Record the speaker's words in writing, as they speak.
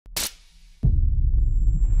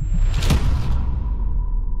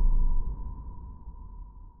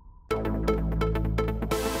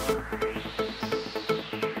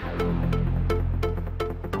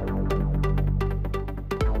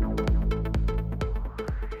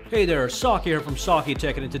Hey there, Saki here from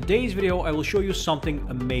SAKITECH, and in today's video I will show you something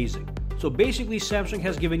amazing. So basically Samsung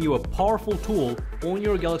has given you a powerful tool on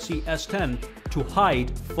your Galaxy S10 to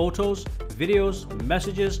hide photos, videos,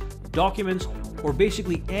 messages, documents, or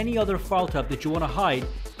basically any other file type that you want to hide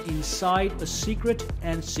inside a secret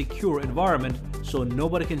and secure environment so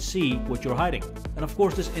nobody can see what you're hiding. And of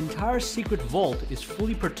course, this entire secret vault is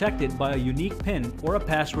fully protected by a unique PIN or a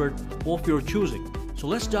password of your choosing. So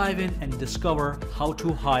let's dive in and discover how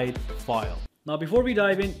to hide file. Now before we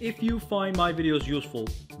dive in, if you find my videos useful,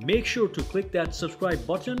 make sure to click that subscribe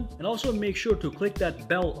button and also make sure to click that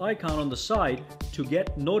bell icon on the side to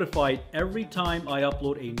get notified every time I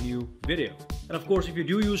upload a new video. And of course, if you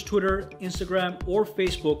do use Twitter, Instagram, or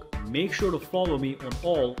Facebook, make sure to follow me on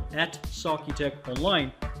all at SAKITECH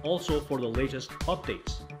Online, also for the latest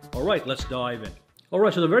updates. Alright, let's dive in.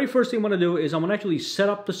 Alright, so the very first thing I'm going to do is I'm going to actually set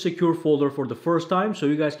up the secure folder for the first time so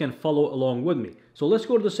you guys can follow along with me. So let's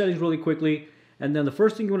go to the settings really quickly, and then the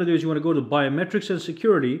first thing you want to do is you want to go to biometrics and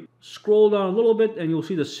security, scroll down a little bit, and you'll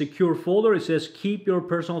see the secure folder. It says keep your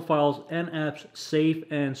personal files and apps safe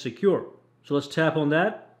and secure. So let's tap on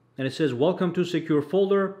that, and it says welcome to secure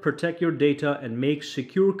folder, protect your data and make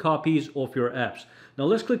secure copies of your apps. Now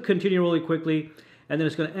let's click continue really quickly. And then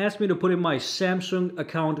it's going to ask me to put in my Samsung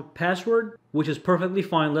account password, which is perfectly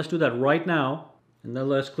fine. Let's do that right now. And then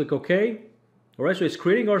let's click OK. All right, so it's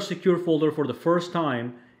creating our secure folder for the first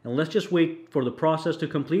time. And let's just wait for the process to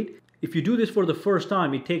complete. If you do this for the first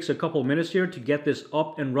time, it takes a couple minutes here to get this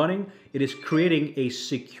up and running. It is creating a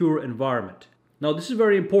secure environment. Now, this is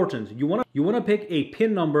very important. You want to pick a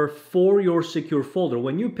PIN number for your secure folder.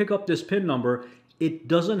 When you pick up this PIN number, it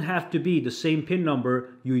doesn't have to be the same PIN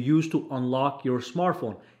number you use to unlock your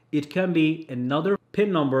smartphone. It can be another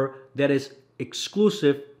PIN number that is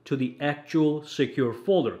exclusive to the actual secure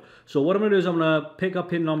folder. So what I'm going to do is I'm going to pick a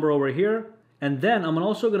PIN number over here, and then I'm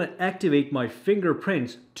also going to activate my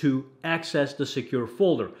fingerprints to access the secure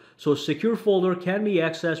folder. So secure folder can be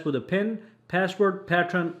accessed with a PIN, password,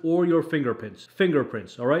 pattern, or your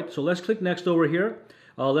fingerprints. All right, so let's click next over here.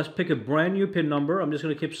 Let's pick a brand new PIN number. I'm just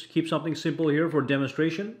going to keep something simple here for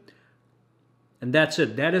demonstration. And that's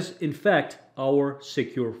it. That is, in fact, our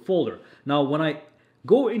secure folder. Now, when I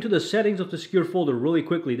go into the settings of the secure folder really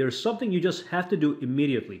quickly, there's something you just have to do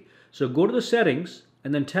immediately. So go to the settings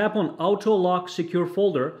and then tap on Auto Lock Secure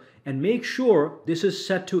Folder and make sure this is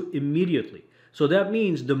set to immediately. So that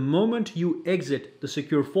means the moment you exit the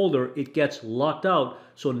secure folder, it gets locked out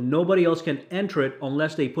so nobody else can enter it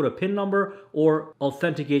unless they put a PIN number or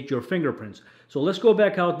authenticate your fingerprints. So let's go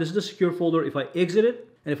back out. This is the secure folder. If I exit it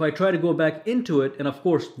and if I try to go back into it, and of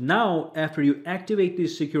course now after you activate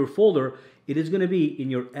this secure folder, it is going to be in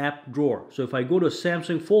your app drawer. So if I go to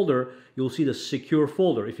Samsung folder, you'll see the secure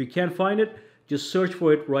folder. If you can't find it, just search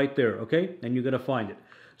for it right there, okay? And you're going to find it.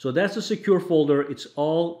 So that's the secure folder. It's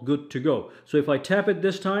all good to go. So if I tap it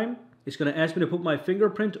this time, it's going to ask me to put my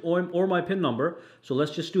fingerprint or my PIN number. So let's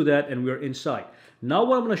just do that and we're inside. Now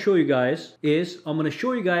what I'm going to show you guys is I'm going to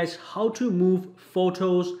show you guys how to move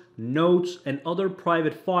photos, notes, and other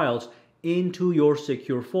private files into your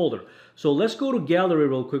secure folder. So let's go to gallery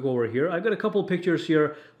real quick over here. I've got a couple pictures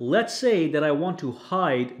here. Let's say that I want to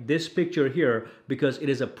hide this picture here because it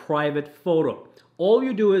is a private photo. All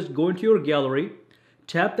you do is go into your gallery,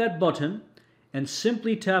 tap that button, and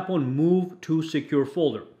simply tap on Move to Secure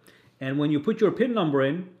Folder. And when you put your PIN number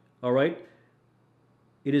in, all right,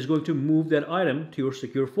 it is going to move that item to your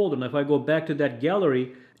secure folder. Now, if I go back to that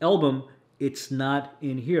gallery album, it's not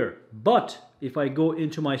in here. But if I go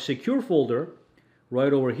into my secure folder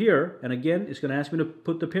right over here, and again, it's going to ask me to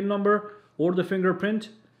put the PIN number or the fingerprint.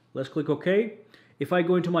 Let's click OK. If I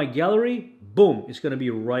go into my gallery, boom, it's going to be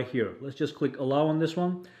right here. Let's just click Allow on this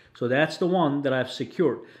one. So that's the one that I've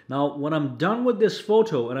secured. Now, when I'm done with this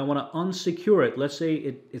photo and I want to unsecure it, let's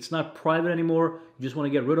say it's not private anymore, you just want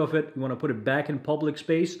to get rid of it, you want to put it back in public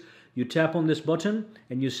space, you tap on this button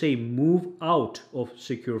and you say Move Out of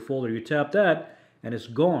Secure Folder. You tap that and it's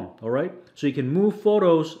gone, all right? So you can move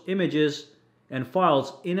photos, images, and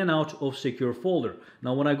files in and out of Secure Folder.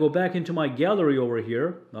 Now, when I go back into my gallery over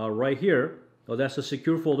here, right here, oh, that's the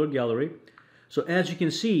Secure Folder gallery. So as you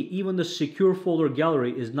can see, even the secure folder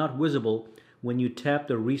gallery is not visible when you tap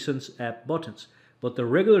the Recents app buttons. But the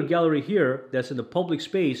regular gallery here that's in the public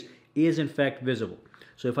space is in fact visible.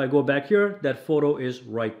 So if I go back here, that photo is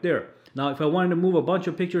right there. Now if I wanted to move a bunch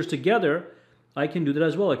of pictures together, I can do that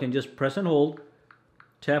as well. I can just press and hold,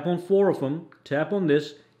 tap on 4 of them, tap on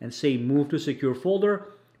this, and say Move to Secure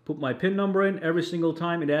Folder, put my PIN number in every single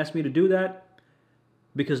time it asks me to do that.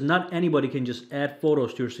 Because not anybody can just add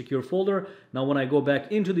photos to your secure folder. Now when I go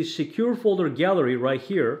back into the secure folder gallery right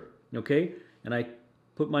here, okay, and I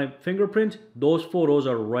put my fingerprint, those photos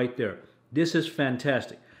are right there. This is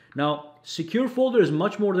fantastic. Now, secure folder is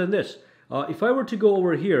much more than this. If I were to go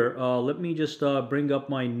over here, let me just bring up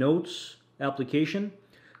my notes application.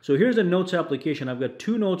 So here's a notes application. I've got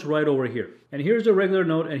two notes right over here. And here's a regular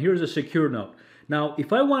note and here's a secure note. Now,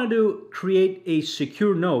 if I wanted to create a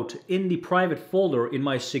secure note in the private folder, in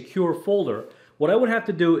my secure folder, what I would have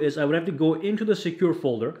to do is I would have to go into the secure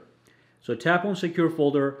folder. So tap on secure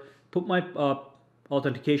folder, put my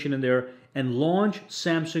authentication in there, and launch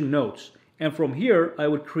Samsung Notes. And from here, I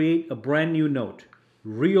would create a brand new note.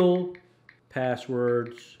 Real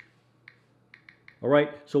passwords. All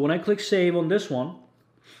right, so when I click save on this one,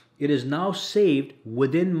 it is now saved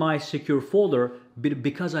within my secure folder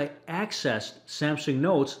because I accessed Samsung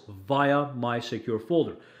Notes via my secure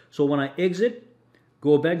folder. So when I exit,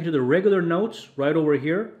 go back into the regular notes right over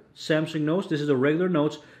here, Samsung Notes, this is the regular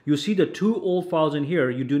notes. You see the two old files in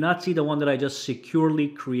here. You do not see the one that I just securely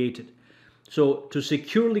created. So to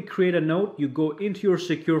securely create a note, you go into your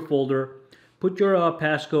secure folder, put your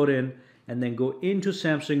passcode in, and then go into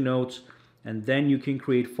Samsung Notes, and then you can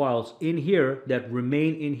create files in here that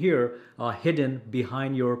remain in here hidden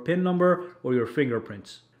behind your PIN number or your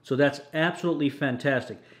fingerprints. So that's absolutely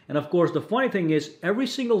fantastic. And of course, the funny thing is, every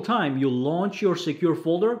single time you launch your secure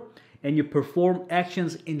folder and you perform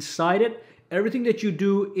actions inside it, everything that you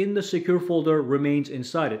do in the secure folder remains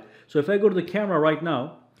inside it. So if I go to the camera right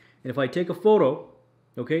now, and if I take a photo,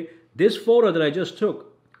 okay, this photo that I just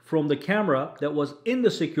took from the camera that was in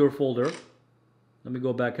the secure folder, let me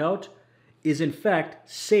go back out, is in fact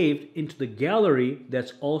saved into the gallery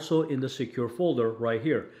that's also in the secure folder right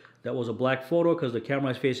here. That was a black photo because the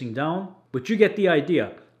camera is facing down, but you get the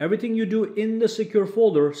idea. Everything you do in the secure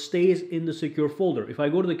folder stays in the secure folder. If I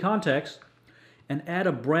go to the contacts and add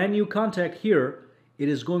a brand new contact here, it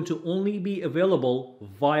is going to only be available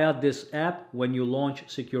via this app when you launch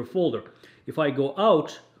secure folder. If I go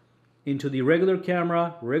out into the regular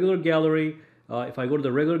camera, regular gallery, if I go to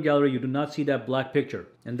the regular gallery, you do not see that black picture.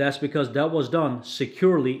 And that's because that was done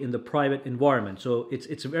securely in the private environment. So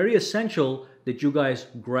it's very essential that you guys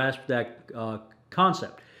grasp that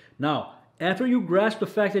concept. Now, after you grasp the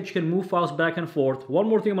fact that you can move files back and forth, one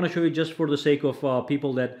more thing I'm going to show you just for the sake of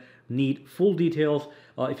people that need full details.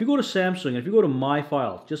 If you go to Samsung, if you go to My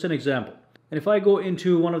Files, just an example, and if I go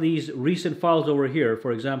into one of these recent files over here,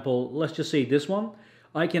 for example, let's just say this one,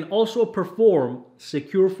 I can also perform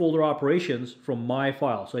secure folder operations from My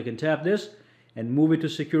Files. So I can tap this and move it to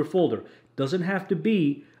secure folder. Doesn't have to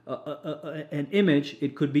be an image.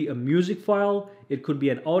 It could be a music file, it could be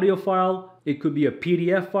an audio file, it could be a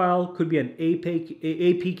PDF file, could be an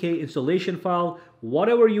APK installation file.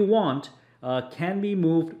 Whatever you want can be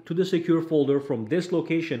moved to the secure folder from this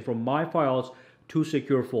location, from My Files to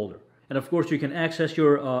secure folder. And of course, you can access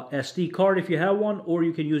your SD card if you have one, or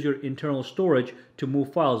you can use your internal storage to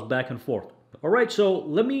move files back and forth. All right, so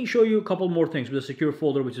let me show you a couple more things with the secure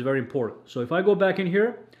folder, which is very important. So if I go back in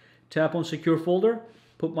here, tap on secure folder,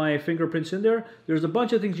 put my fingerprints in there, there's a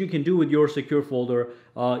bunch of things you can do with your secure folder.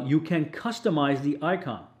 You can customize the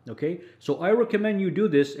icon, okay? So I recommend you do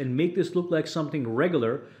this and make this look like something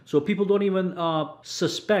regular so people don't even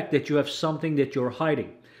suspect that you have something that you're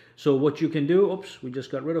hiding. So what you can do, oops, we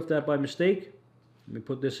just got rid of that by mistake. Let me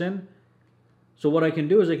put this in. So what I can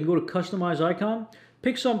do is I can go to customize icon,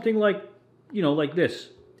 pick something like, you know, like this,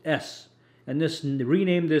 S, and this,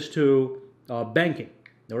 rename this to banking,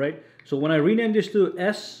 all right? So when I rename this to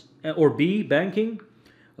S or B, banking,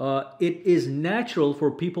 it is natural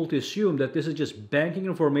for people to assume that this is just banking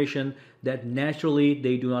information that naturally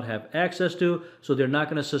they do not have access to, so they're not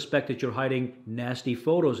going to suspect that you're hiding nasty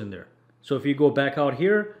photos in there. So if you go back out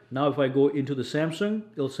here, now if I go into the Samsung,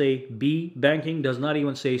 it'll say B, banking, does not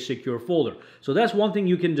even say secure folder. So that's one thing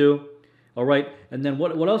you can do, all right? And then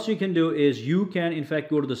what else you can do is you can, in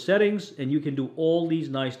fact, go to the settings and you can do all these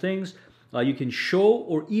nice things. You can show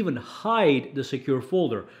or even hide the secure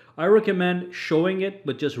folder. I recommend showing it,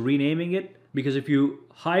 but just renaming it, because if you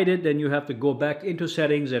hide it, then you have to go back into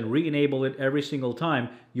settings and re-enable it every single time.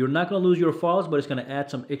 You're not going to lose your files, but it's going to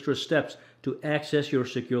add some extra steps to access your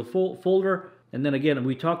secure folder. And then again,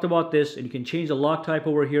 we talked about this, and you can change the lock type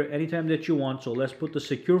over here anytime that you want. So let's put the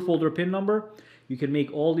secure folder PIN number. You can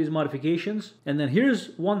make all these modifications. And then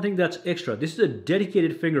here's one thing that's extra. This is a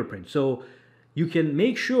dedicated fingerprint. So you can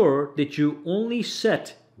make sure that you only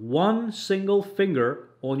set one single finger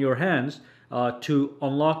on your hands to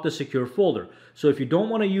unlock the secure folder. So if you don't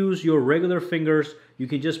want to use your regular fingers, you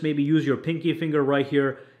can just maybe use your pinky finger right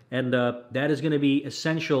here and that is going to be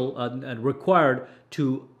essential and required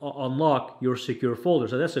to unlock your secure folder.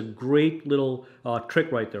 So that's a great little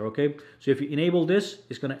trick right there, okay? So if you enable this,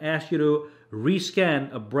 it's going to ask you to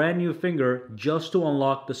rescan a brand new finger just to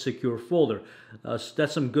unlock the secure folder.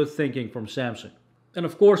 That's some good thinking from Samsung. And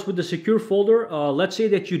of course, with the secure folder, let's say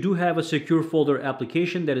that you do have a secure folder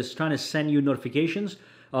application that is trying to send you notifications.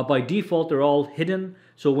 By default, they're all hidden.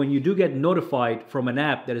 So when you do get notified from an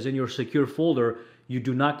app that is in your secure folder, you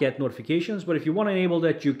do not get notifications. But if you want to enable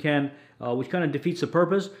that, you can, which kind of defeats the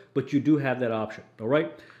purpose, but you do have that option, all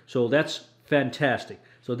right? So that's fantastic.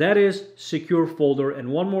 So that is secure folder. And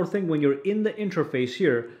one more thing, when you're in the interface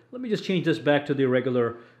here, let me just change this back to the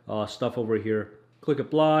regular stuff over here. Click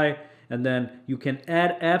apply, and then you can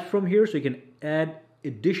add apps from here. So you can add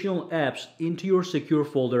additional apps into your secure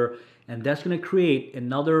folder, and that's going to create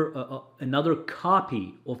another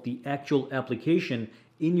copy of the actual application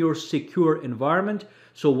in your secure environment.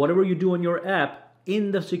 So whatever you do on your app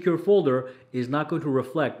in the secure folder is not going to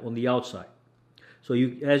reflect on the outside. So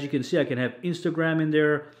as you can see, I can have Instagram in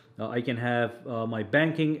there. I can have my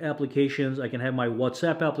banking applications. I can have my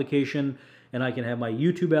WhatsApp application, and I can have my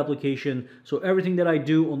YouTube application. So everything that I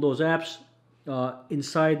do on those apps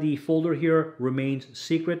inside the folder here remains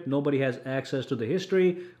secret. Nobody has access to the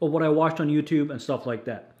history of what I watched on YouTube and stuff like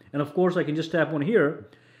that. And of course, I can just tap on here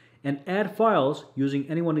and add files using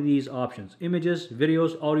any one of these options: images,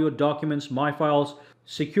 videos, audio, documents, my files.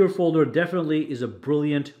 Secure folder definitely is a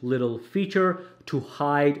brilliant little feature to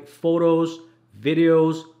hide photos,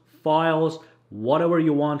 videos, files, whatever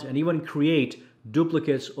you want, and even create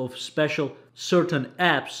duplicates of certain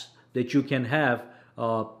apps that you can have,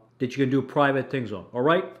 that you can do private things on, all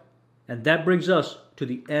right? And that brings us to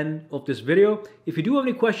the end of this video. If you do have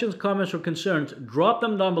any questions, comments, or concerns, drop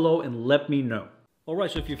them down below and let me know.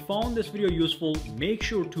 Alright, so if you found this video useful, make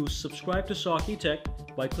sure to subscribe to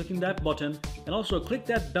SAKITECH by clicking that button, and also click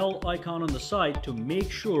that bell icon on the side to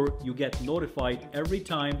make sure you get notified every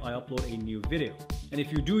time I upload a new video. And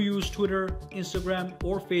if you do use Twitter, Instagram,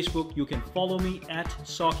 or Facebook, you can follow me at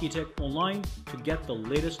SAKITECH online to get the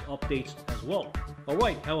latest updates as well.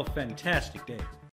 Alright, have a fantastic day.